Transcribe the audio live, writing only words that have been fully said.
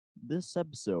This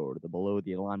episode of the Below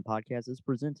the Line podcast is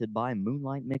presented by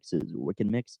Moonlight Mixes, Wicked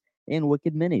Mix, and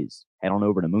Wicked Minis. Head on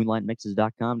over to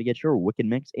moonlightmixes.com to get your Wicked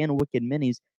Mix and Wicked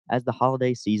Minis as the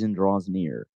holiday season draws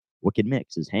near. Wicked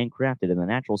Mix is handcrafted in the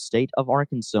natural state of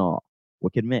Arkansas.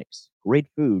 Wicked Mix, great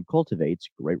food cultivates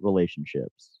great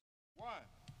relationships. 1,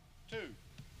 2,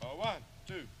 1,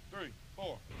 2, 3,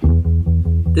 4.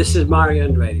 This is Mario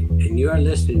Andretti, and you are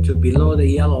listening to Below the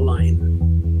Yellow Line.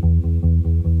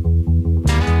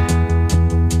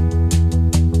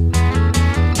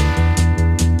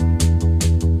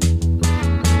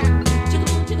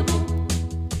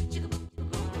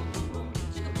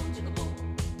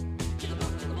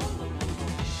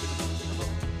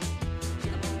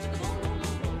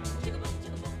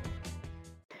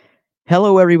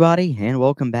 Hello, everybody, and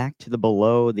welcome back to the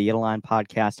Below the Yellow Line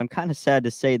podcast. I'm kind of sad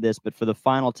to say this, but for the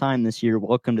final time this year,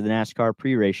 welcome to the NASCAR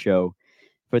pre-race show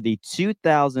for the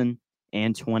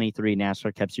 2023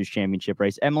 NASCAR Cup Series Championship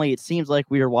race. Emily, it seems like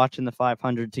we were watching the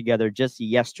 500 together just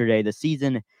yesterday. The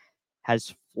season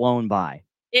has flown by.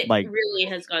 It really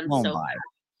has gone so fast.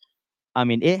 I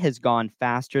mean, it has gone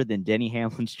faster than Denny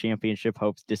Hamlin's championship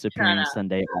hopes disappearing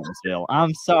Sunday at Evansville.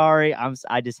 I'm sorry.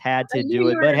 I just had to do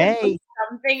it. But hey,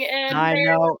 something in I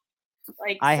there, know.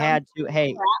 Like I had to.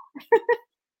 Hey,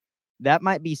 that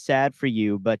might be sad for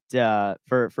you, but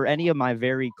for any of my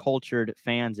very cultured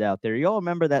fans out there, you all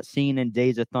remember that scene in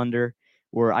Days of Thunder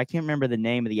where I can't remember the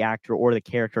name of the actor or the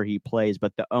character he plays,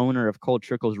 but the owner of Cole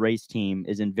Trickle's race team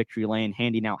is in Victory Lane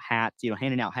handing out hats.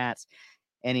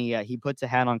 And he puts a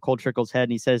hat on Cole Trickle's head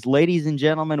and he says, "Ladies and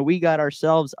gentlemen, we got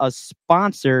ourselves a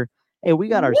sponsor. Hey, we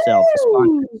got ourselves a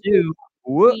sponsor too.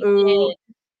 Woo!"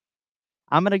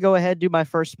 I'm gonna go ahead and do my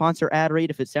first sponsor ad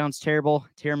read. If it sounds terrible,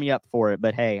 tear me up for it.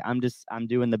 But hey, I'm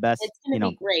doing the best. It's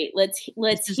gonna be great. Let's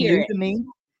hear it. To me.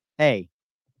 Hey,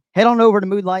 head on over to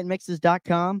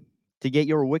moonlightmixes.com to get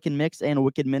your Wicked Mix and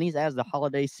Wicked Minis as the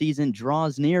holiday season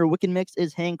draws near. Wicked Mix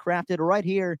is handcrafted right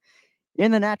here in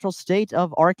the natural state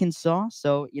of Arkansas.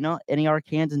 So, any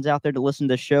Arkansans out there to listen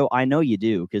to the show, I know you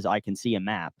do because I can see a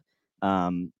map.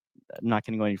 I'm not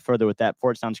going to go any further with that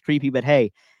before it sounds creepy, but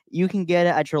hey, you can get it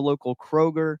at your local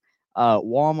Kroger,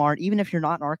 Walmart, even if you're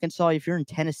not in Arkansas, if you're in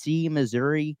Tennessee,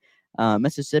 Missouri,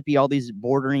 Mississippi, all these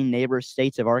bordering neighbor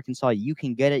states of Arkansas, you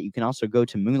can get it. You can also go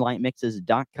to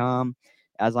moonlightmixes.com,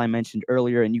 as I mentioned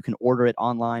earlier, and you can order it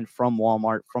online from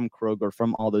Walmart, from Kroger,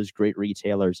 from all those great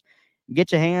retailers.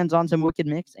 Get your hands on some Wicked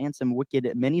Mix and some Wicked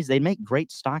Minis. They make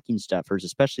great stocking stuffers,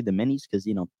 especially the minis, because,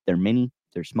 they're mini,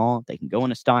 they're small, they can go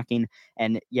in a stocking.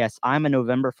 And yes, I'm a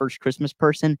November 1st Christmas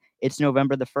person. It's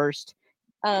November the 1st.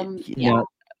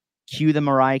 Cue the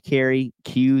Mariah Carey,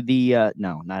 cue the,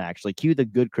 cue the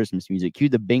good Christmas music, cue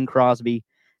the Bing Crosby,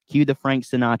 cue the Frank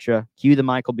Sinatra, cue the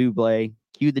Michael Bublé,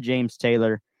 cue the James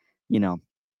Taylor,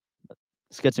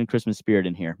 Let's get some Christmas spirit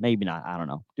in here. Maybe not. I don't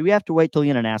know. Do we have to wait till the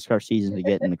end of NASCAR season to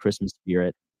get in the Christmas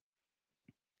spirit?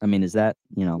 I mean, is that,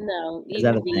 No, is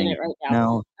that a thing? it right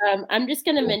now. No. I'm just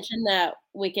going to mention that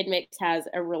Wicked Mix has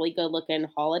a really good looking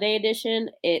holiday edition.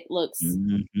 It looks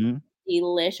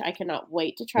delish. I cannot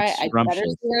wait to try it. I better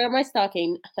wear my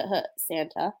stocking,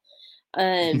 Santa.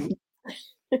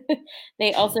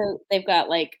 They've got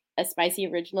like a spicy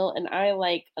original, and I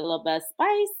love that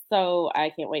spice, so I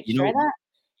can't wait to try that.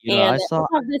 I saw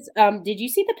this. Did you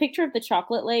see the picture of the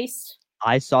chocolate lace?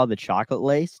 I saw the chocolate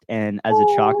lace, and as a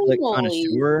chocolate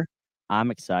connoisseur, I'm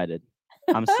excited.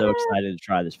 I'm so excited to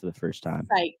try this for the first time.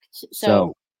 Psyched.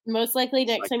 So most likely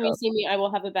next time you see me, I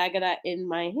will have a bag of that in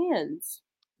my hands.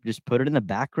 Just put it in the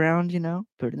background,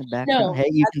 Put it in the background. No, hey,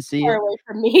 you can see far it. Away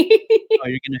from me. Oh,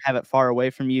 you're gonna have it far away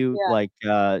from you, like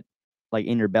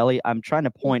in your belly. I'm trying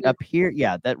to point up here.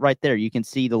 Yeah, that right there. You can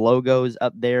see the logos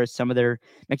up there, some of their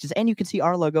mixes, and you can see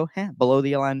our logo below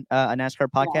the line, a NASCAR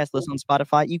podcast. Yeah. Listen on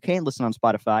Spotify. You can listen on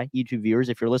Spotify. YouTube viewers,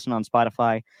 if you're listening on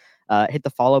Spotify, hit the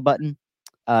follow button.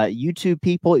 YouTube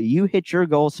people, you hit your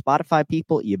goal. Spotify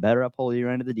people, you better uphold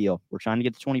your end of the deal. We're trying to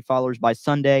get to 20 followers by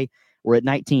Sunday. We're at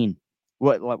 19.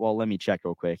 Well, let me check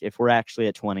real quick. If we're actually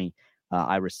at 20,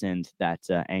 I rescind that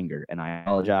anger, and I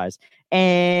apologize.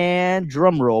 And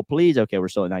drum roll, please. Okay, we're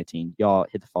still at 19. Y'all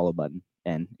hit the follow button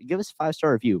and give us a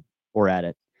 5-star review. We're at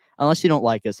it. Unless you don't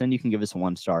like us, then you can give us a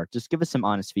 1-star. Just give us some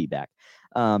honest feedback.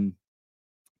 You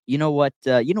know what?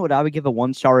 I would give a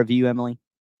 1-star review, Emily?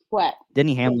 What?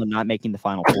 Denny Hamlin not making the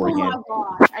Final Four again.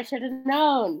 Oh my gosh, I should have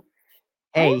known.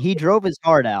 Hey, he drove his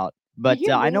heart out, but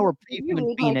I know we're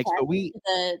previewing Phoenix,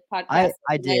 but I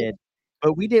did.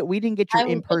 But we didn't get your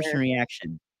in-person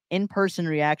reaction. In-person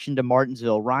reaction to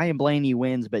Martinsville. Ryan Blaney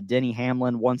wins, but Denny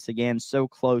Hamlin, once again, so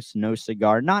close, no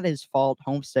cigar. Not his fault.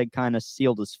 Homestead kind of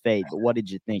sealed his fate. But what did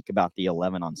you think about the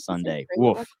 11 on Sunday?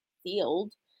 Woof.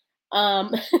 Sealed. I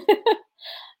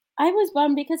was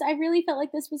bummed because I really felt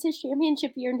like this was his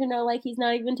championship year, and to know like he's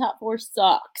not even top 4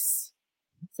 sucks.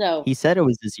 So he said it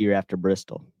was this year after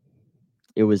Bristol.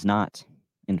 It was not,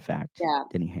 in fact, yeah.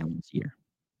 Denny Hamlin's year.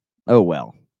 Oh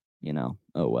well,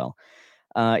 oh well.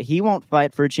 He won't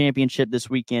fight for a championship this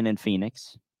weekend in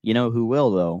Phoenix. You know who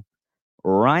will, though?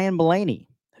 Ryan Blaney,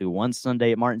 who won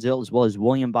Sunday at Martinsville, as well as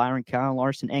William Byron, Kyle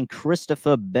Larson, and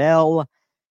Christopher Bell.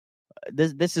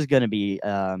 This is going to be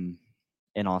an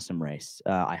awesome race,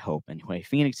 I hope, anyway.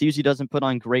 Phoenix usually doesn't put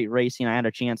on great racing. I had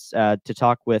a chance to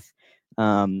talk with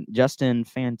Justin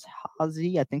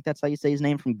Fantazi, I think that's how you say his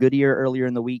name, from Goodyear earlier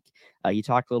in the week. He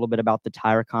talked a little bit about the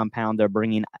tire compound they're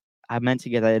bringing. I meant to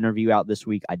get that interview out this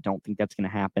week. I don't think that's going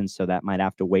to happen, so that might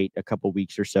have to wait a couple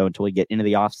weeks or so until we get into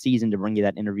the off season to bring you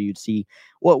that interview to see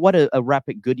what a rep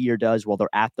at Goodyear does while they're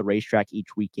at the racetrack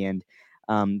each weekend.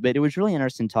 But it was really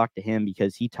interesting to talk to him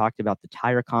because he talked about the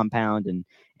tire compound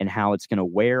and how it's going to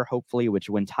wear, hopefully, which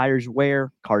when tires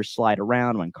wear, cars slide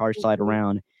around. When cars slide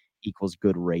around equals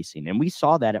good racing. And we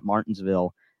saw that at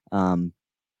Martinsville.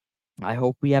 I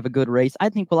hope we have a good race. I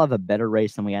think we'll have a better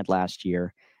race than we had last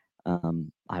year.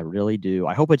 I really do.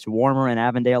 I hope it's warmer in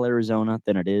Avondale, Arizona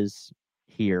than it is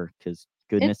here because,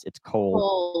 goodness, it's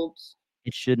cold.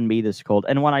 It shouldn't be this cold.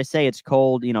 And when I say it's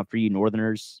cold, for you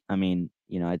Northerners, I mean,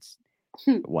 it's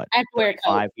what? I have to wear a coat.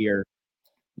 5 here.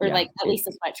 Or at least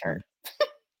a sweatshirt.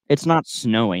 It's not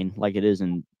snowing like it is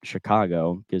in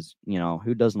Chicago because,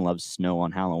 who doesn't love snow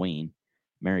on Halloween?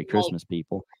 Merry Christmas,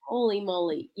 people. Holy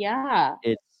moly. Yeah.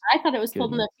 I thought it was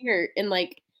cold enough here and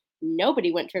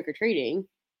nobody went trick-or-treating.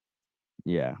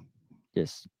 Yeah.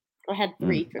 Just I had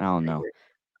 3 I don't know.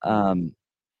 Can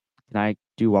I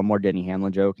do one more Denny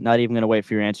Hamlin joke? Not even going to wait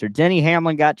for your answer. Denny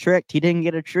Hamlin got tricked. He didn't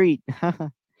get a treat.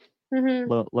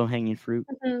 Low-hanging fruit.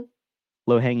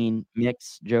 Low-hanging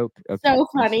mix joke. Okay, so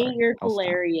funny. You're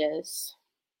hilarious.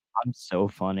 I'm so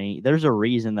funny. There's a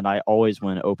reason that I always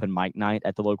win open mic night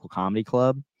at the local comedy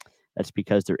club. That's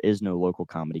because there is no local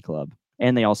comedy club.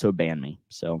 And they also ban me.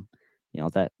 So,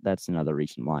 that's another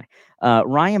reason why.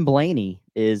 Ryan Blaney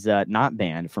is not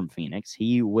banned from Phoenix.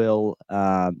 He will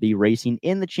be racing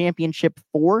in the championship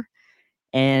 4.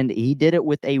 And he did it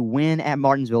with a win at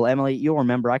Martinsville. Emily, you'll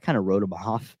remember I kind of wrote him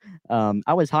off.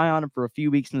 I was high on him for a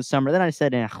few weeks in the summer. Then I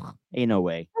said, ain't no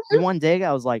way. One day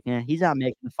I was like, he's not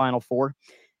making the Final Four.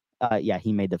 Yeah,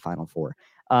 he made the Final Four.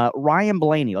 Ryan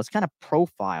Blaney, let's kind of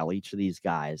profile each of these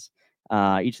guys,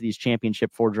 each of these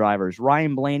championship 4 drivers.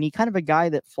 Ryan Blaney, kind of a guy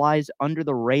that flies under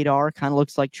the radar, kind of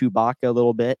looks like Chewbacca a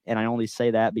little bit. And I only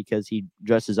say that because he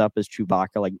dresses up as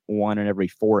Chewbacca like 1 in every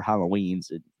 4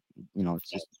 Halloweens. It's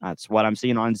just that's what I'm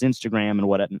seeing on his Instagram and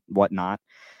whatnot.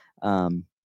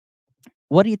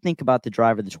 What do you think about the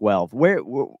driver, the 12? Where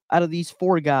out of these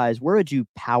 4 guys, where would you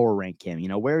power rank him?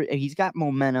 Where he's got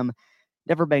momentum,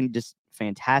 never been just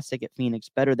fantastic at Phoenix,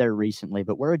 better there recently,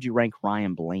 but where would you rank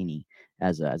Ryan Blaney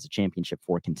as a championship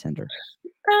 4 contender?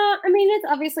 I mean, it's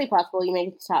obviously possible you make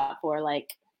it to top 4.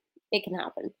 It can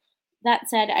happen. That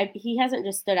said, he hasn't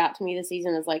just stood out to me this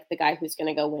season as the guy who's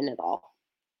going to go win it all.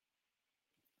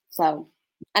 So,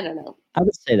 I don't know. I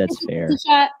would say that's fair.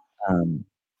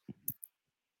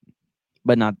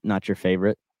 But not your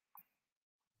favorite?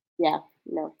 Yeah,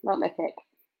 no, not my pick.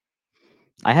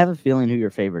 I have a feeling who your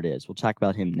favorite is. We'll talk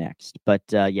about him next. But,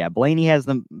 yeah, Blaney has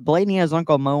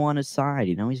Uncle Mo on his side.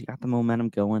 He's got the momentum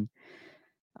going.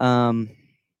 I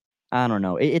don't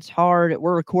know. It's hard.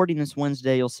 We're recording this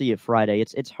Wednesday. You'll see it Friday.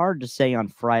 It's hard to say on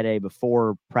Friday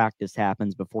before practice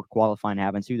happens, before qualifying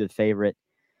happens, who the favorite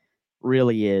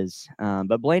really is.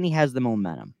 But Blaney has the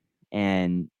momentum,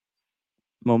 and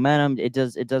momentum, it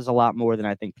does a lot more than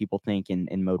I think people think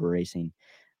in motor racing.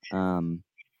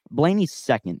 Blaney's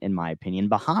second, in my opinion,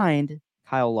 behind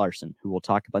Kyle Larson, who we'll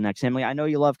talk about next. Emily, I know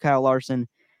you love Kyle Larson.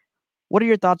 What are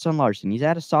your thoughts on Larson? He's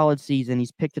had a solid season.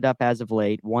 He's picked it up as of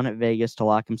late. Won at Vegas to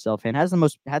lock himself in. Had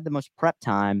the most prep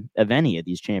time of any of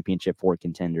these championship 4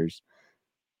 contenders.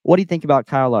 What do you think about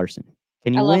Kyle Larson?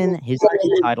 Can he win his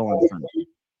title on Sunday?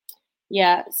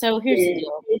 Yeah. So here's the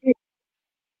deal.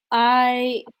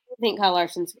 I think Kyle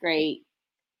Larson's great.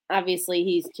 Obviously,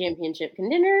 he's championship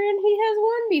contender, and he has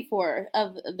won before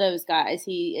of those guys.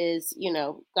 He is,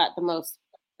 got the most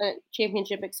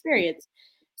championship experience.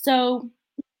 So,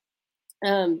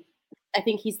 I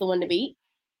think he's the one to beat,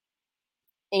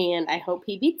 and I hope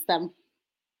he beats them.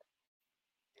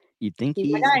 You think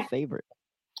he's the favorite?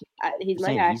 He's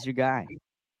my guy. He's your guy.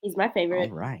 He's my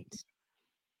favorite. All right.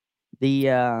 He's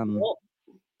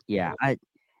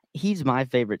my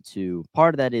favorite too.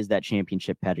 Part of that is that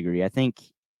championship pedigree. I think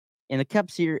in the Cup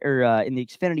series or in the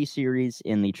Xfinity series,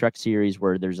 in the Truck series,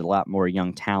 where there's a lot more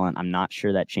young talent, I'm not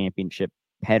sure that championship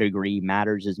pedigree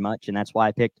matters as much, and that's why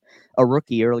I picked a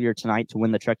rookie earlier tonight to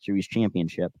win the Truck Series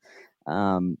championship.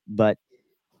 But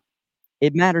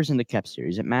it matters in the Cup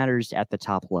Series. It matters at the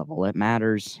top level. It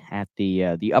matters at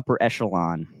the upper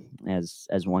echelon, as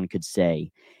one could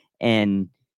say. And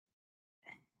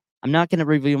I'm not going to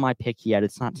reveal my pick yet.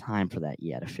 It's not time for that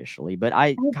yet officially. But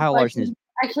Kyle Larson is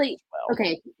actually well.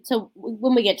 Okay. So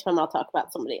when we get to him, I'll talk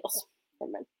about somebody else.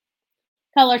 Never mind.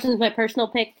 Kyle Larson's my personal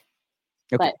pick.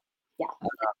 Okay. But yeah.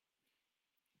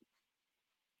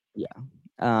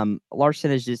 Larson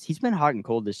is he's been hot and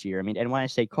cold this year. I mean, and when I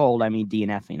say cold, I mean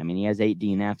DNFing. I mean, he has 8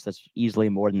 DNFs. That's easily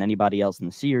more than anybody else in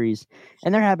the series.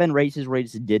 And there have been races where he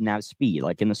just didn't have speed.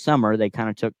 Like in the summer, they kind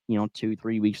of took,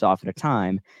 2-3 weeks off at a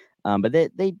time. But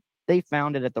they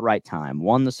found it at the right time.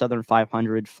 Won the Southern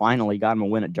 500, finally got him a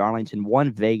win at Darlington,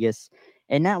 won Vegas,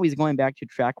 and now he's going back to a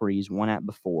track where he's won at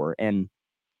before. And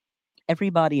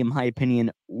everybody, in my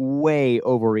opinion, way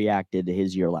overreacted to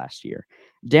his year last year.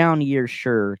 Down year,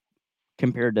 sure,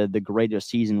 compared to the greatest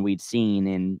season we'd seen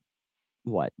in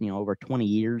over 20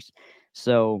 years.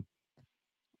 So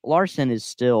Larson is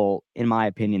still, in my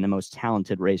opinion, the most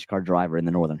talented race car driver in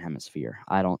the Northern Hemisphere.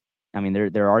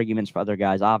 There are arguments for other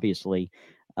guys, obviously,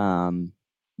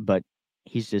 but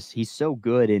he's so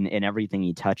good in everything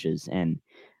he touches. And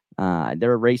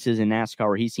there are races in NASCAR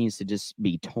where he seems to just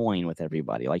be toying with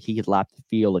everybody. Like he could lap the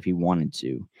field if he wanted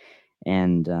to.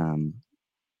 And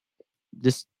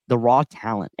just the raw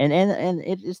talent, and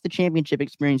it's the championship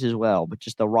experience as well, but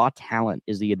just the raw talent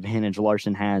is the advantage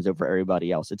Larson has over everybody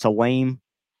else. It's a lame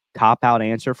cop-out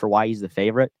answer for why he's the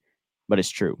favorite, but it's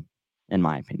true, in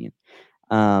my opinion.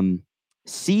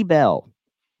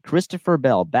 Christopher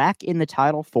Bell, back in the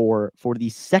title for the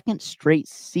second straight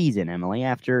season, Emily,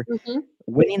 after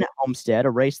winning at Homestead, a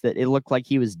race that it looked like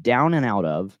he was down and out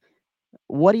of.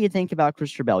 What do you think about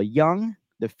Christopher Bell? Young,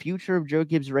 the future of Joe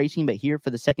Gibbs Racing, but here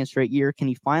for the second straight year. Can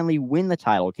he finally win the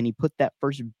title? Can he put that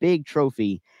first big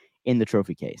trophy in the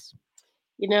trophy case?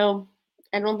 I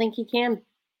don't think he can.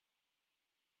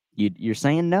 You're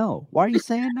saying no. Why are you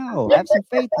saying no? Have some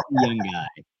faith in the young guy.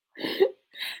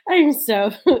 I'm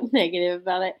so negative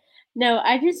about it. No,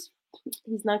 he's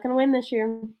not going to win this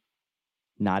year.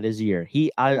 Not his year.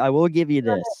 I will give you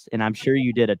this, and I'm sure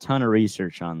you did a ton of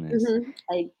research on this.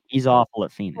 He's awful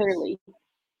at Phoenix. Clearly.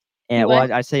 And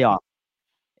I say awful.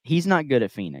 He's not good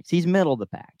at Phoenix. He's middle of the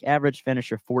pack. Average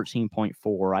finisher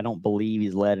 14.4. I don't believe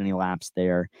he's led any laps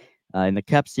there. In the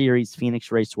Cup Series,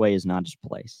 Phoenix Raceway is not his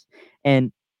place.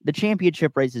 And the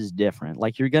championship race is different.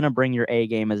 Like, you're going to bring your A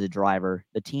game as a driver.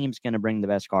 The team's going to bring the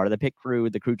best car. The pit crew,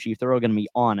 the crew chief, they're all going to be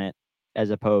on it as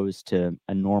opposed to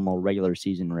a normal regular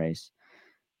season race.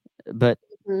 But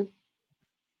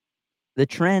the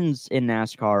trends in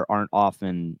NASCAR aren't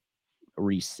often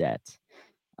reset.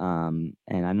 And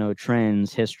I know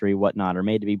trends, history, whatnot are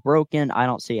made to be broken. I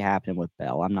don't see it happening with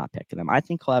Bell. I'm not picking him. I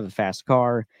think he'll have a fast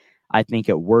car. I think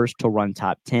at worst he'll run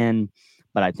top 10,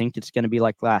 but I think it's going to be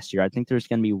like last year. I think there's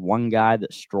going to be one guy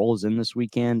that strolls in this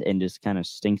weekend and just kind of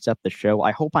stinks up the show.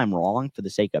 I hope I'm wrong for the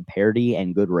sake of parity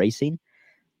and good racing,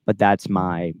 but that's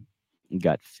my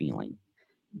gut feeling.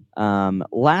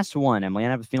 Last one, Emily, I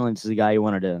have a feeling this is a guy you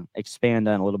wanted to expand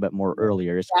on a little bit more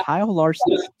earlier. Is Kyle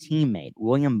Larson's teammate,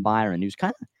 William Byron, who's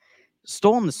kind of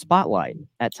stolen the spotlight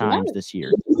at times this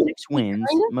year. 6 wins,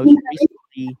 most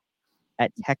recently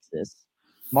at Texas.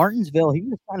 Martinsville, he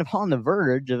was kind of on the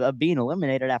verge of being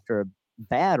eliminated after a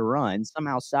bad run,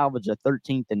 somehow salvaged a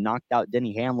 13th and knocked out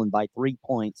Denny Hamlin by 3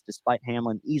 points, despite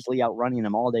Hamlin easily outrunning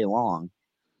him all day long.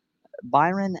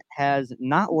 Byron has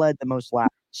not led the most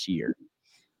laps this year,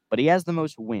 but he has the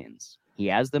most wins. He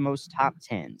has the most top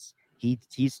 10s.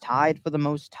 He's tied for the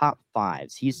most top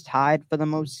 5s. He's tied for the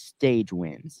most stage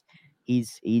wins.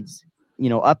 He's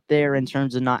up there in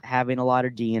terms of not having a lot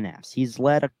of DNFs. He's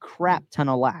led a crap ton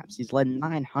of laps. He's led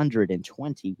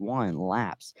 921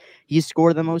 laps. He's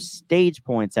scored the most stage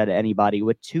points out of anybody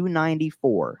with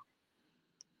 294.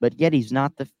 But yet he's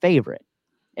not the favorite.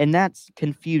 And that's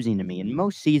confusing to me. In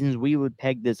most seasons, we would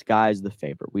peg this guy as the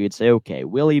favorite. We would say, okay,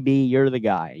 Willie B, you're the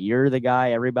guy. You're the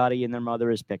guy everybody and their mother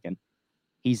is picking.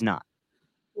 He's not.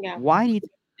 Yeah. Why do you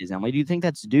think it is, Emily? Do you think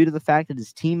that's due to the fact that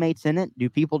his teammates in it? Do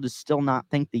people just still not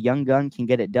think the young gun can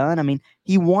get it done? I mean,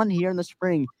 he won here in the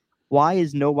spring. Why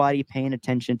is nobody paying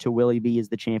attention to Willie B as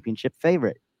the championship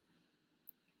favorite?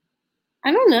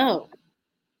 I don't know.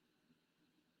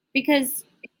 Because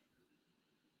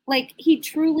he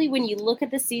truly, when you look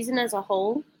at the season as a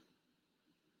whole,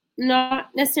 not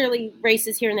necessarily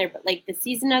races here and there, but the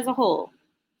season as a whole,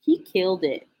 he killed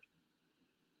it.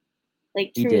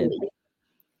 Truly. He did.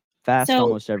 Fast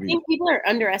almost every I think people are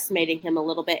underestimating him a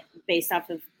little bit based off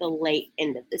of the late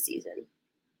end of the season.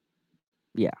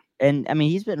 Yeah. And I mean,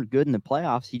 he's been good in the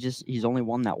playoffs. He's only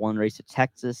won that one race at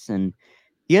Texas, and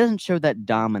he hasn't showed that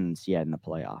dominance yet in the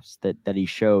playoffs that he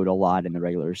showed a lot in the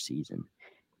regular season.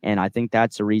 And I think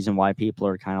that's the reason why people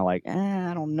are kind of like,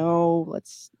 I don't know,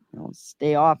 let's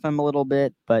stay off him a little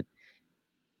bit. But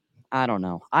I don't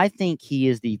know. I think he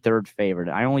is the third favorite.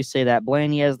 I only say that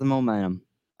Blaney has the momentum.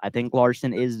 I think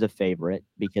Larson is the favorite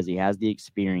because he has the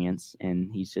experience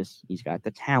and he's got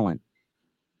the talent.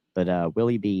 But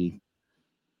Willie B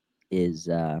is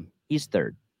he's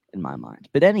third in my mind.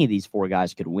 But any of these four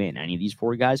guys could win. Any of these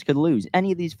four guys could lose.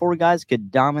 Any of these four guys could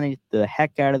dominate the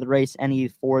heck out of the race. Any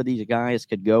four of these guys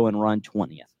could go and run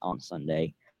 20th on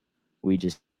Sunday. We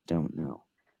just don't know.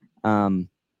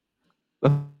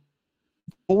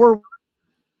 Before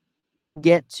we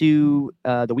get to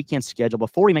the weekend schedule,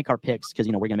 before we make our picks, because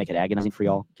we're gonna make it agonizing for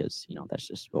y'all, because that's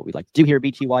just what we like to do here at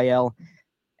BTYL.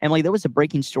 Emily, there was a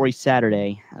breaking story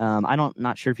Saturday.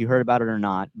 Not sure if you heard about it or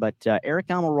not, but Eric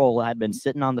Almirola had been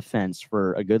sitting on the fence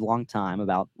for a good long time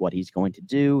about what he's going to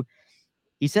do.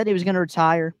 He said he was going to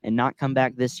retire and not come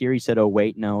back this year. He said, "Oh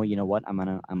wait, no, you know what? I'm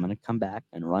gonna come back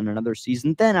and run another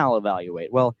season. Then I'll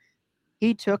evaluate." Well,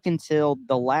 he took until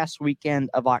the last weekend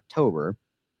of October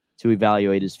to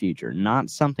evaluate his future.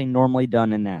 Not something normally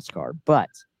done in NASCAR, but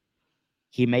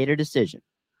he made a decision.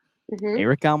 Mm-hmm.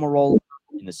 Eric Almirola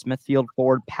in the Smithfield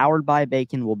Ford powered by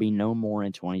Bacon will be no more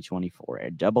in 2024.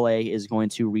 AA is going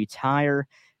to retire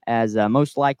as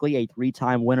most likely a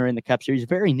three-time winner in the Cup Series.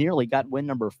 Very nearly got win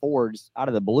number 4 out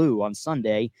of the blue on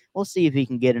Sunday. We'll see if he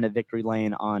can get in a victory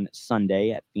lane on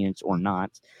Sunday at Phoenix or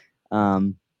not.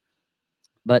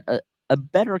 But a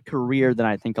better career than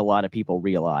I think a lot of people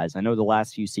realize. I know the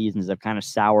last few seasons have kind of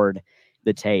soured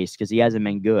the taste because he hasn't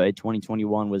been good.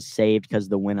 2021 was saved because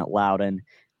of the win at Loudon.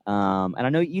 And I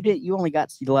know you only got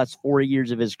to see the last 4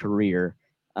 years of his career,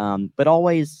 but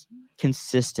always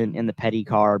consistent in the petty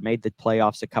car, made the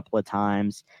playoffs a couple of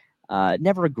times.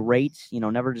 Never great,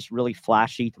 never just really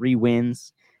flashy. 3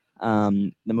 wins.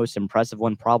 The most impressive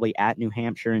one probably at New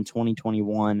Hampshire in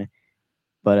 2021.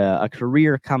 But a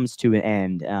career comes to an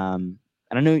end. And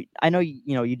I know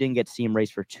you didn't get to see him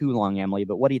race for too long, Emily.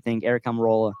 But what do you think? Eric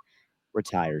Almirola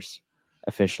retires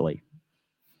officially.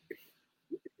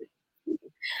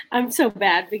 I'm so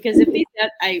bad because if he's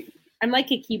that, I'm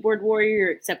like a keyboard warrior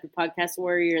except a podcast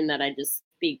warrior, in that I just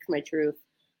speak my truth,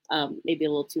 maybe a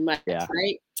little too much, Yeah.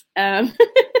 right?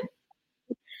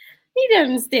 He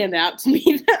doesn't stand out to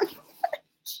me that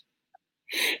much.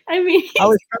 I mean, I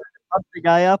was trying to pump the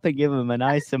guy up and give him a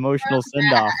nice emotional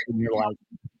send off, and you're like,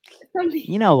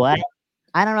 you know what?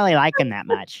 I don't really like him that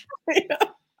much. I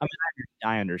mean,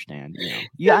 I understand.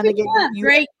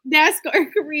 Great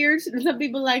NASCAR careers, and some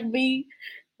people like me,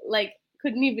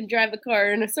 couldn't even drive a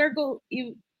car in a circle.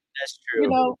 That's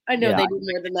true. I know they do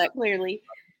more than that. Clearly,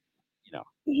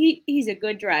 he's a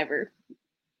good driver.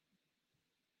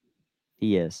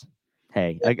 He is.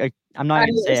 Hey, I'm not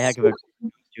going to say a heck of a,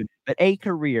 but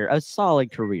a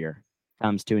solid career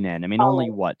comes to an end. I mean, only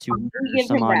what 200 or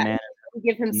some odd men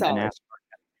give him in solid.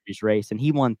 the NASCAR race, and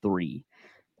he won 3.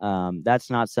 That's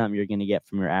not something you're going to get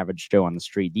from your average Joe on the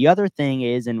street. The other thing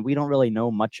is, and we don't really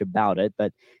know much about it,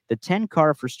 but the 10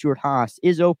 car for Stuart Haas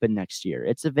is open next year.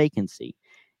 It's a vacancy.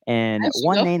 And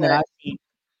one name that I've seen,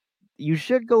 you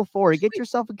should go for it. Get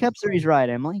yourself a Cup Series ride,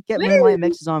 Emily. Get Moonlight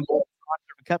Mixes on board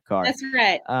a Cup car. That's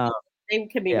right. They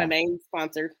could be my main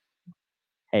sponsor.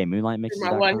 Hey, Moonlight Mixes.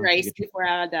 My one race before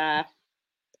I die.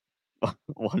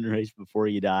 One race before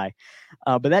you die.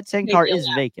 But that 10 car is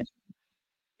vacant.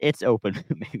 It's open,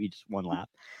 maybe just one lap.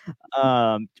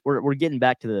 We're getting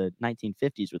back to the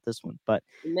 1950s with this one, but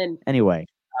anyway,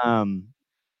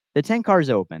 the 10 car is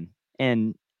open,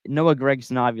 and Noah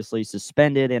Gragson obviously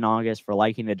suspended in August for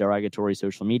liking a derogatory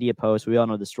social media post. We all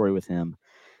know the story with him.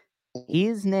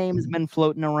 His name has been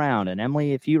floating around, and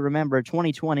Emily, if you remember,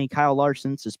 2020, Kyle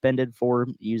Larson suspended for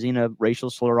using a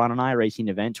racial slur on an iRacing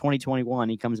event. 2021,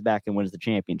 he comes back and wins the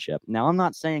championship. Now, I'm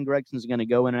not saying Gregson's going to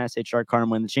go in an SHR car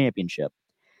and win the championship.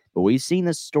 But we've seen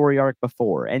this story arc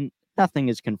before, and nothing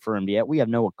is confirmed yet. We have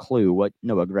no clue what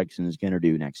Noah Gragson is going to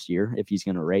do next year, if he's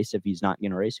going to race, if he's not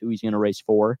going to race, who he's going to race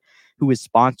for, who his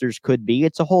sponsors could be.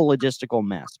 It's a whole logistical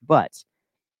mess. But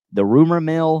the rumor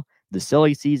mill, the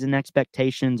silly season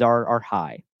expectations are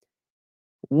high.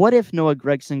 What if Noah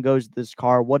Gragson goes to this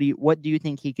car? What do you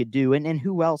think he could do? And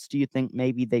who else do you think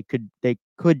maybe they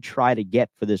could try to get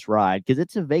for this ride? Because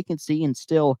it's a vacancy and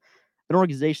still an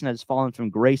organization that has fallen from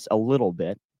grace a little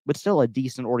bit, but still a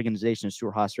decent organization,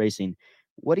 Stuart Haas Racing.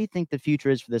 What do you think the future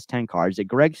is for this 10 car? Is it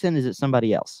Gragson? Is it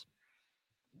somebody else?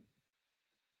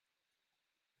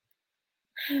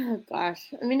 Oh,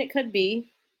 gosh. I mean, it could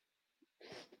be.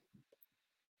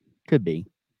 Could be.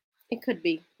 It could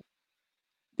be.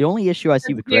 The only issue I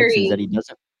see with Gregson is that he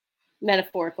doesn't.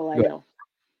 Metaphorical, I Go know.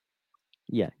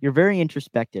 Yeah, you're very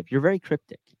introspective. You're very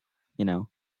cryptic. You know.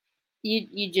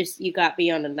 You got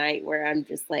me on a night where I'm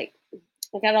just like,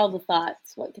 I got all the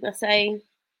thoughts. What can I say?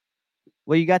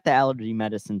 Well, you got the allergy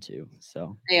medicine too,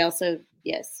 so. I also,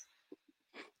 yes.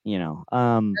 You know.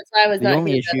 That's why I was the not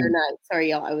only here issue. the other night. Sorry,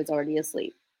 y'all. I was already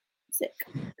asleep, sick.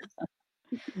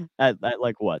 at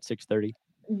like what, 6:30?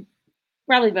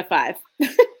 Probably by 5.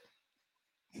 It's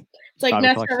like 5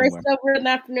 o'clock NASCAR race somewhere. over in the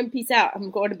afternoon. Peace out. I'm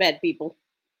going to bed, people.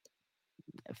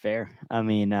 Fair. I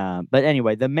mean, but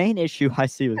anyway, the main issue I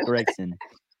see with Gregson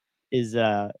is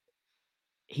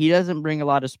he doesn't bring a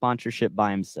lot of sponsorship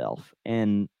by himself.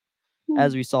 And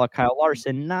as we saw Kyle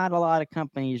Larson, not a lot of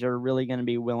companies are really going to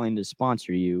be willing to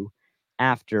sponsor you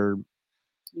after,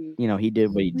 he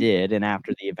did what he did and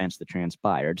after the events that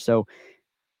transpired. So,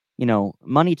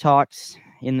 money talks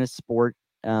in this sport.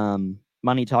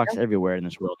 Money talks everywhere in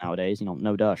this world nowadays.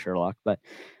 No duh, Sherlock. But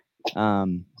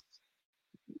the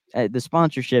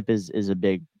sponsorship is a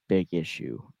big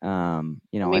issue. And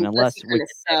unless Wicked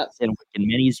and Wicked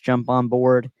Minis jump on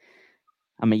board,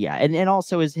 I mean, yeah, and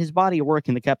also his body of work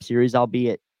in the Cup Series,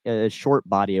 albeit a short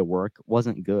body of work,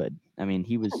 wasn't good. I mean,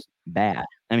 he was bad.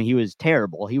 I mean, he was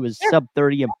terrible. He was sub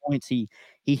 30 in points. He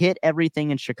hit everything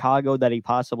in Chicago that he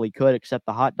possibly could, except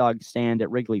the hot dog stand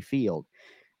at Wrigley Field.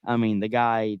 I mean, the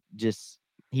guy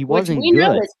he wasn't good. Which we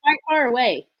know is quite far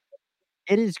away.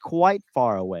 It is quite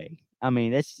far away. I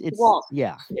mean, it's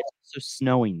yeah, it's so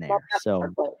snowing there. So,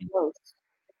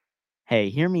 hey,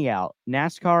 hear me out.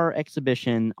 NASCAR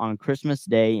exhibition on Christmas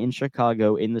Day in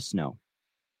Chicago in the snow.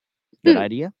 Good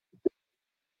idea.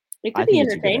 It could be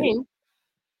entertaining.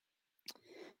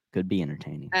 Could be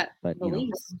entertaining, but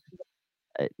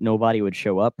nobody would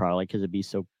show up probably because it'd be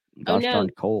so darn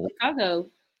cold. Chicago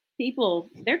people,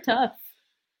 they're tough.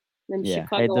 And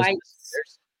Chicagoites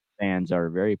fans are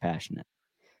very passionate.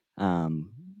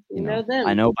 You know them.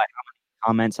 I know by how many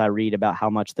comments I read about how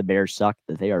much the Bears suck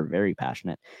that they are very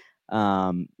passionate.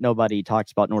 Nobody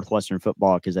talks about Northwestern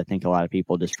football because I think a lot of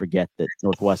people just forget that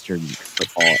Northwestern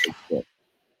football is good,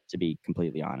 to be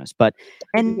completely honest. But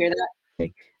Emily,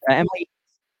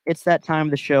 it's that time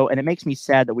of the show, and it makes me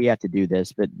sad that we have to do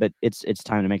this, but it's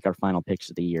time to make our final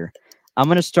picks of the year. I'm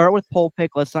going to start with poll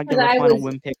pick. Let's not give our final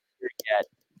win pick yet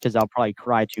because I'll probably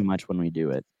cry too much when we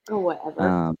do it. Oh,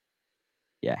 whatever.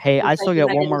 Yeah. Hey, I still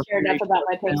got one more. Share enough about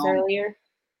my picks earlier.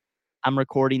 I'm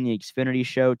recording the Xfinity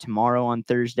show tomorrow on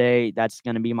Thursday. That's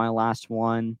going to be my last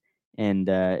one, and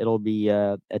it'll be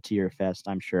a tear fest,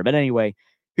 I'm sure. But anyway,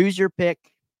 who's your pick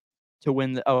to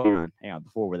win the? Oh, hang on.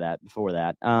 Before that,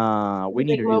 we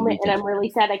need to do and I'm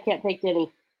really sad I can't pick Denny.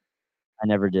 I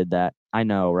never did that. I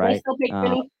know, right? Can I still pick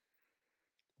Denny?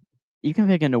 You can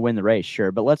pick him to win the race,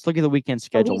 sure. But let's look at the weekend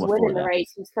schedule. He's winning the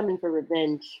race. He's coming for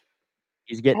revenge.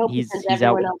 He's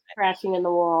everyone else crashing in the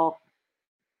wall.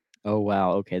 Oh,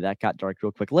 wow. Okay, that got dark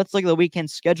real quick. Let's look at the weekend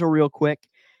schedule real quick.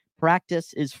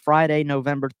 Practice is Friday,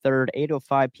 November 3rd,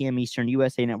 8:05 p.m. Eastern,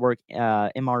 USA Network,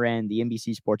 MRN, the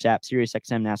NBC Sports app,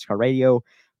 SiriusXM, NASCAR Radio.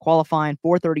 Qualifying,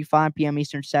 4:35 p.m.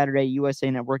 Eastern, Saturday, USA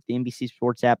Network, the NBC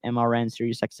Sports app, MRN,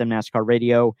 SiriusXM, NASCAR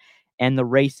Radio. And the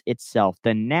race itself,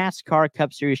 the NASCAR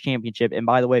Cup Series Championship. And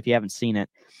by the way, if you haven't seen it,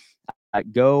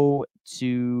 go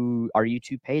to our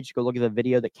YouTube page. Go look at the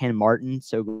video that Ken Martin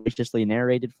so graciously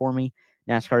narrated for me.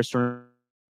 NASCAR story.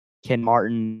 Ken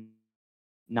Martin,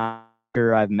 not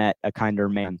sure I've met a kinder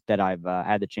man that I've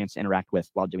had the chance to interact with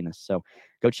while doing this. So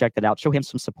go check that out. Show him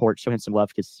some support. Show him some love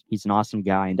because he's an awesome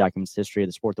guy and documents the history of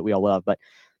the sport that we all love. But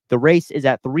the race is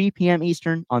at 3 p.m.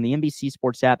 Eastern on the NBC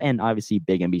Sports app and obviously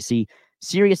Big NBC,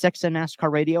 SiriusXM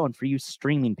NASCAR Radio. And for you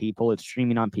streaming people, it's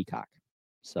streaming on Peacock.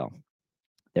 So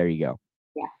there you go.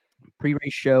 Yeah.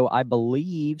 Pre-race show, I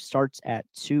believe, starts at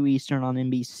 2 Eastern on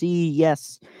NBC.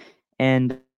 Yes.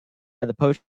 And the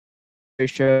post-race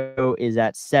show is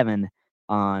at 7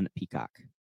 on Peacock.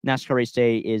 NASCAR race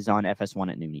day is on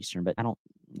FS1 at noon Eastern, but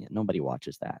nobody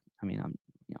watches that. I mean, I'm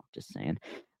just saying.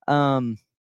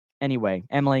 Anyway,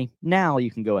 Emily, now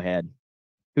you can go ahead.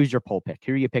 Who's your poll pick?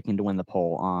 Who are you picking to win the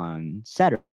poll on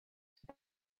Saturday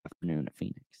afternoon at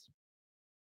Phoenix?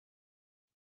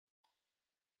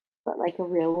 But like a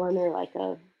real one or like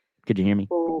a... Could you hear me?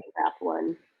 Bull crap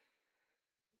one.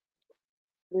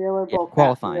 Real or bull crap?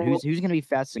 Qualifying. Who's going to be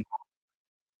fast?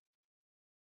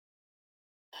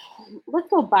 Let's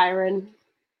go Byron.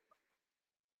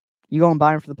 You going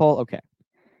Byron for the poll? Okay.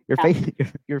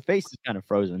 Your face is kind of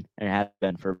frozen, and it has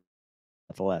been for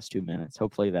the last 2 minutes.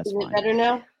 Hopefully that's fine. Is it better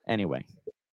now? Anyway.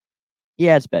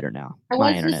 Yeah, it's better now. I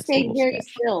want to stay very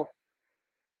still.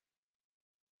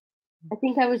 I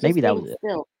think I was just maybe that was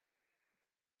still.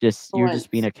 You're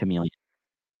just being a chameleon.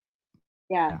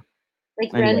 Yeah.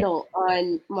 Like Anyway. Rendell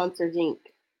on Monsters Inc.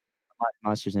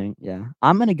 Monsters Inc. Yeah.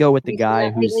 I'm gonna go with the Have you seen guy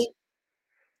that who's lately?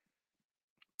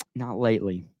 not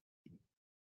lately.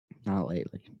 Not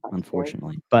lately, That's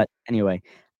unfortunately. But anyway,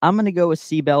 I'm gonna go with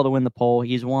Seabell to win the poll.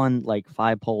 He's won like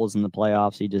 5 polls in the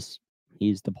playoffs.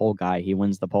 He's the poll guy. He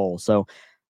wins the poll. So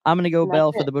I'm gonna go And that's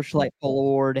Bell for it. the Busch Light Poll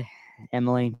Award.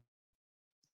 Emily,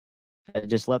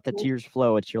 just let the tears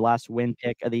flow. It's your last win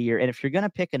pick of the year. And if you're gonna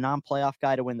pick a non-playoff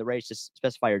guy to win the race, just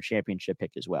specify your championship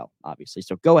pick as well, obviously.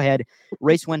 So go ahead,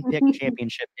 race win pick,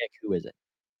 championship pick. Who is it?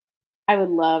 I would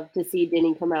love to see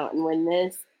Denny come out and win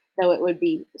this, though it would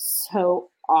be so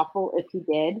awful if he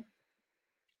did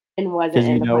and wasn't Because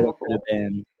in you the know final it could have four.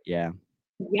 been, yeah.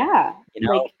 Yeah. You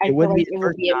know, Like I it feel wouldn't like be the it would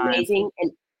first be time. amazing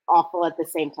and awful at the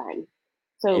same time. It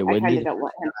So I wouldn't kind be of the don't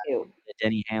want first him to. that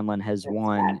Denny Hamlin has That's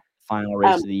won sad. the final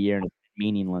race of the year and it's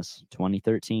meaningless.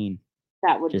 2013.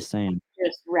 That would Just saying.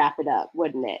 just wrap it up,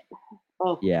 wouldn't it?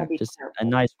 Oh, Yeah, that'd be just terrible. a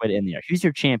nice way to end the year. Who's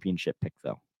your championship pick,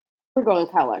 though? We're going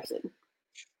Kyle Larson.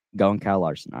 Going Kyle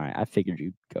Larson. All right, I figured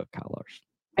you'd go Kyle Larson.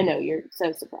 I know, you're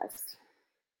so surprised.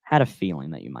 Had a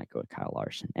feeling that you might go with Kyle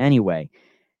Larson. Anyway.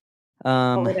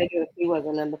 What would I do if he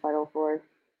wasn't in the final four?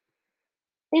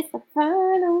 It's the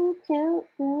final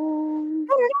countdown.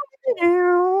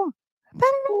 All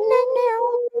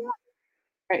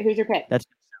right, who's your pick? That's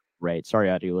great. Sorry,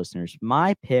 audio listeners.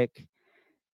 My pick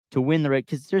to win the race,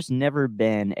 because there's never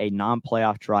been a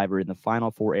non-playoff driver in the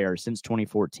Final Four era since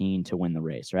 2014 to win the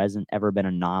race. There hasn't ever been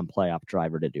a non-playoff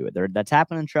driver to do it. That's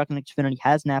happened in Truck and Xfinity,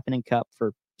 hasn't happened in Cup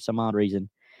for some odd reason.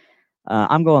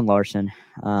 I'm going Larson.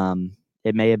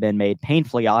 It may have been made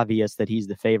painfully obvious that he's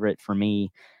the favorite for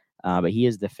me, but he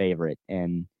is the favorite.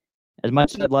 And as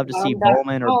much as I'd love to see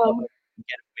Bowman or Bubba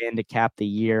get a win to cap the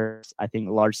year, I think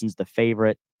Larson's the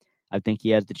favorite. I think he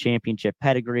has the championship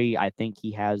pedigree. I think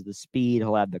he has the speed.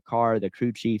 He'll have the car, the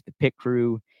crew chief, the pit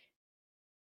crew.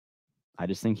 I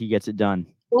just think he gets it done.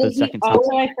 Well, he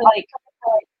also, I feel like,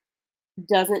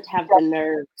 doesn't have the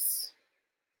nerves.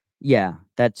 Yeah,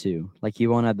 that too. Like he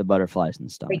won't have the butterflies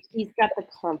and stuff. Like he's got the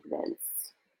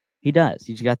confidence. He does.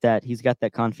 He's got that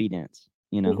confidence.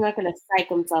 You know, he's not going to psych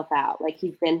himself out. Like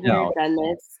he's been here, done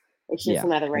this. It's just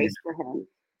another race for him.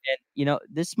 And, you know,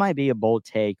 this might be a bold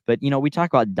take, but, you know, we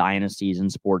talk about dynasties in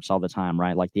sports all the time,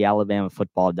 right? Like the Alabama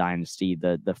football dynasty,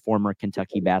 the former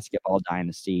Kentucky basketball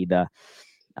dynasty, the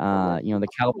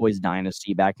Cowboys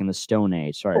dynasty back in the Stone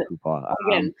Age. Sorry, Poopa.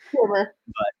 Again, former.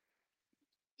 But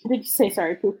did you say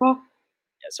sorry, Poopa?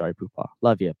 Yeah, sorry, Poopa.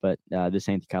 Love you, but this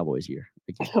ain't the Cowboys year.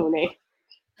 Stone Age.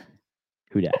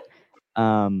 Who dat?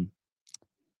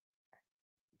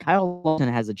 Kyle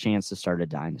Larson has a chance to start a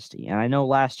dynasty. And I know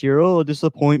last year,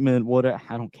 disappointment.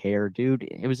 I don't care, dude.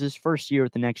 It was his first year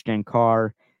with the next-gen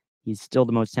car. He's still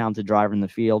the most talented driver in the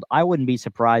field. I wouldn't be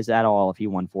surprised at all if he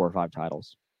won 4 or 5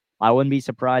 titles. I wouldn't be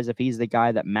surprised if he's the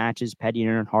guy that matches Petty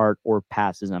Earnhardt or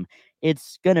passes him.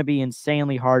 It's going to be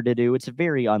insanely hard to do. It's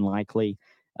very unlikely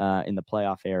in the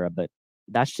playoff era, but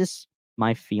that's just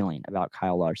my feeling about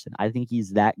Kyle Larson. I think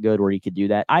he's that good where he could do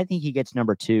that. I think he gets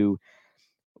number 2.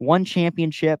 1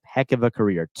 championship, heck of a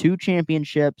career. 2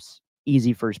 championships,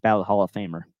 easy first ballot Hall of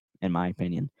Famer, in my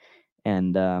opinion.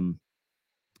 And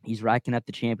he's racking up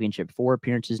the championship 4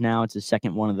 appearances now. It's his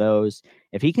second one of those.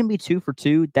 If he can be 2 for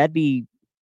 2, that'd be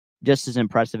just as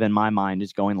impressive in my mind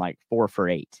as going like 4 for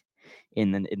 8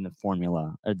 in the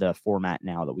formula or the format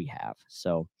now that we have.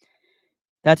 So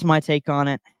that's my take on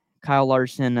it. Kyle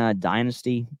Larson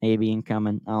dynasty maybe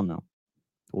incoming. I don't know.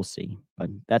 We'll see. But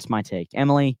that's my take.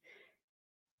 Emily,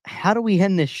 how do we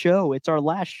end this show? It's our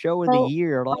last show of the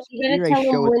year. You gotta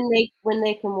tell them when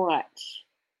they can watch.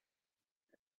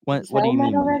 What do you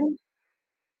mean? Already?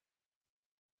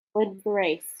 When's the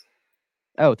race?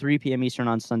 3 p.m. Eastern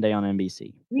on Sunday on NBC.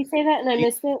 Did you say that and I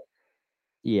missed it?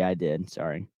 Yeah, I did.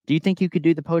 Sorry. Do you think you could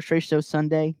do the post-race show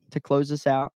Sunday to close us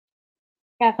out?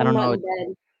 Yeah, I don't know.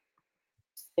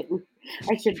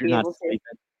 I should be able to. Sleeping.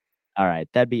 All right,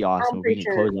 that'd be awesome. I'm pretty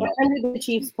sure. What time do the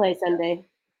Chiefs play Sunday?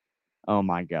 Oh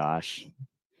my gosh.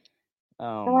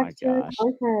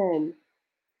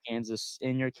 Kansas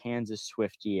in your Kansas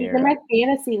Swifty era. He's in my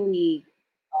fantasy league.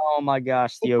 Oh my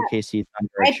gosh, the OKC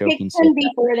Thunder are choking. I picked them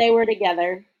before they were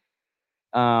together.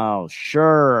 Oh,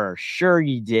 sure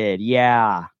you did.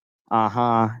 Yeah.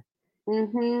 Uh-huh.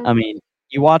 Mm-hmm. I mean,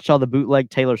 you watch all the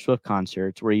bootleg Taylor Swift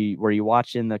concerts where you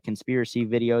watching the conspiracy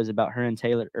videos about her and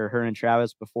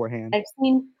Travis beforehand. I've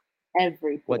seen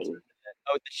everything.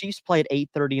 The Chiefs play at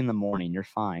 8:30 in the morning. You're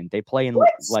fine. They play in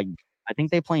I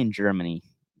think they play in Germany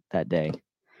that day.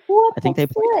 What? I think they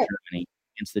play in Germany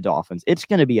against the Dolphins. It's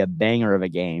going to be a banger of a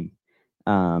game.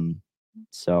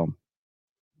 So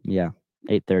Yeah,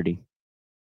 8:30.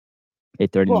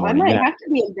 8:30 in the Well, I morning. might have to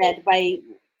be in bed by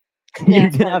You're gonna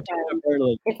NASCAR have to get time up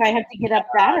early. if I have to get up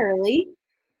that early.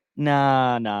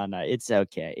 No. It's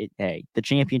okay. Hey, the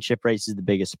championship race is the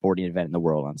biggest sporting event in the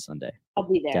world on Sunday. I'll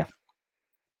be there.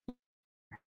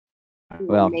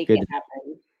 Well, Make good. it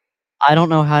happen. I don't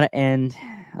know how to end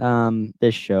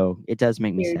this show. It does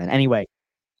make me sad. Anyway,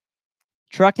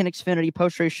 Truck and Xfinity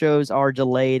post-race shows are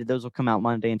delayed. Those will come out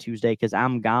Monday and Tuesday because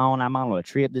I'm gone. I'm on a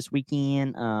trip this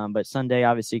weekend. But Sunday,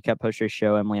 obviously, cut post-race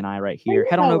show. Emily and I right here.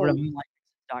 Head on over to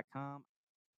moonlightmixes.com.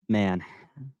 Man,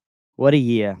 what a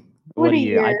year. What a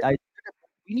year.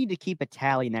 We need to keep a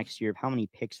tally next year of how many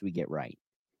picks we get right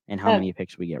and how many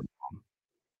picks we get wrong.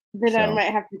 Then I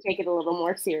might have to take it a little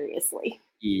more seriously.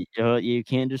 You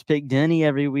can't just pick Denny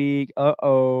every week.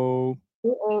 Unless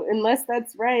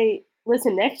that's right.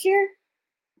 Listen, next year?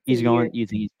 He's going. You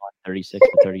think he's going 36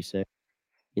 for 36?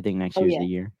 You think next year's the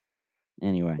year?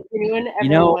 Anyway, anyone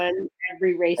ever won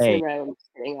every race in a row? I'm just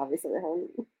kidding, obviously.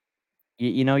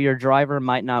 Your driver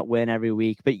might not win every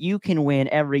week, but you can win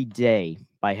every day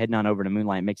by heading on over to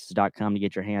moonlightmixes.com to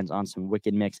get your hands on some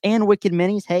Wicked Mix and Wicked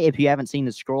Minis. Hey, if you haven't seen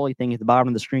the scrolly thing at the bottom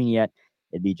of the screen yet,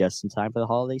 it'd be just in time for the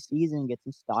holiday season. Get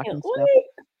some stocking stuff.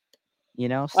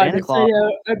 Santa Claus.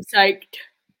 I'm psyched.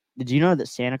 Did you know that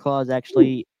Santa Claus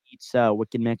actually eats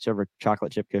Wicked Mix over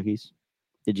chocolate chip cookies?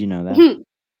 Did you know that?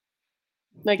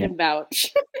 I can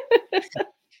vouch.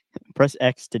 Press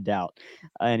X to doubt.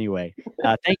 Anyway,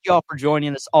 thank you all for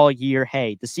joining us all year.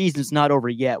 Hey, the season's not over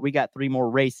yet. We got 3 more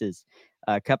races.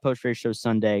 Cut post race show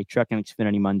Sunday, Truck and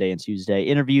Xfinity Monday and Tuesday.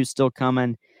 Interviews still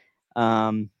coming.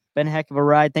 Been a heck of a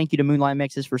ride. Thank you to Moonlight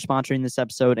Mixes for sponsoring this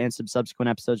episode and some subsequent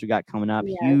episodes we got coming up.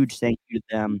 Yes. Huge thank you to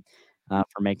them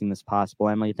for making this possible.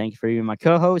 Emily, thank you for being my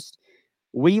co-host.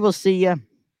 We will see you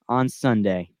on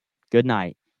Sunday. Good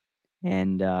night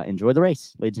and enjoy the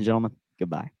race, ladies and gentlemen.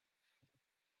 Goodbye.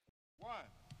 1,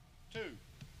 2,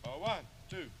 1,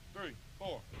 2, 3,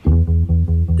 4.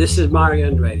 This is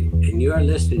Mario Andretti, and you are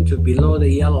listening to Below the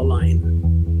Yellow Line.